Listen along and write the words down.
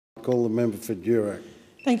Call the member for Durack.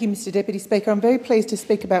 Thank you, Mr Deputy Speaker. I'm very pleased to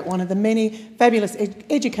speak about one of the many fabulous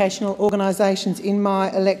educational organisations in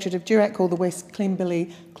my electorate of Durack called the West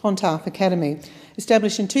Kimberley Clontarf Academy.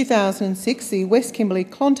 Established in 2006, the West Kimberley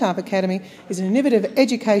Clontarf Academy is an innovative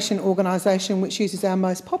education organisation which uses our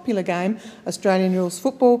most popular game, Australian rules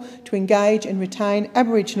football, to engage and retain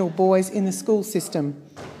Aboriginal boys in the school system.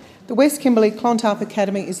 The West Kimberley Clontarf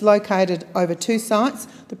Academy is located over two sites,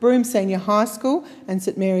 the Broome Senior High School and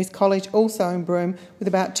St Mary's College, also in Broome, with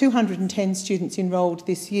about 210 students enrolled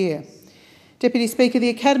this year. Deputy Speaker, the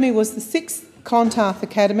Academy was the sixth Clontarf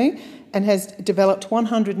Academy and has developed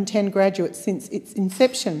 110 graduates since its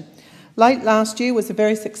inception. Late last year was a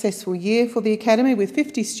very successful year for the Academy, with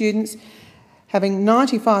 50 students having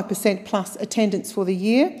 95% plus attendance for the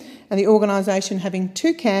year, and the organisation having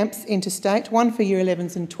two camps interstate, one for Year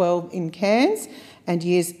 11s and 12 in Cairns and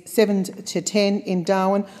Years 7 to 10 in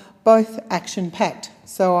Darwin, both action-packed,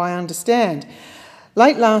 so I understand.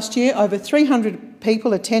 Late last year, over 300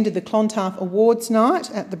 people attended the Clontarf Awards Night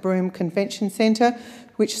at the Broome Convention Centre,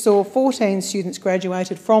 which saw 14 students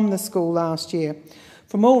graduated from the school last year.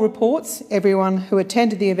 From all reports, everyone who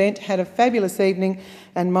attended the event had a fabulous evening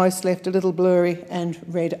and most left a little blurry and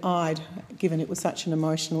red-eyed, given it was such an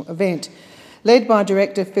emotional event. Led by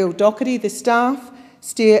Director Phil Doherty, the staff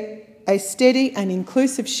steer a steady and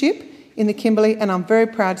inclusive ship in the Kimberley, and I'm very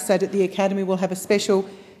proud to say that the Academy will have a special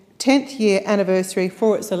 10th year anniversary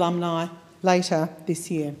for its alumni later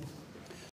this year.